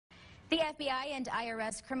The FBI and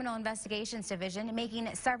IRS Criminal Investigations Division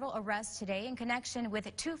making several arrests today in connection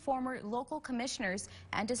with two former local commissioners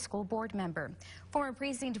and a school board member. Former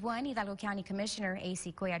Precinct 1 Hidalgo County Commissioner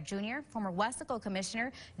A.C. Cuellar Jr., former Weslaco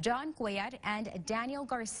Commissioner John Cuellar, and Daniel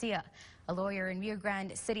Garcia, a lawyer and Rio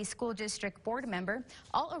Grande City School District board member,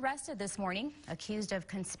 all arrested this morning, accused of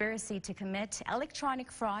conspiracy to commit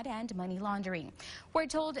electronic fraud and money laundering. We're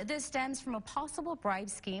told this stems from a possible bribe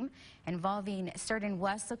scheme involving certain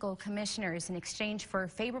Weslaco commissioners in exchange for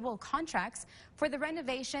favorable contracts for the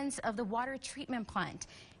renovations of the water treatment plant.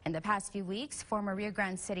 In the past few weeks, former Rio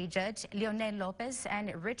Grande City Judge Leonel Lopez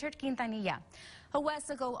and Richard Quintanilla, a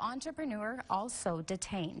Weslaco entrepreneur, also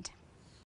detained.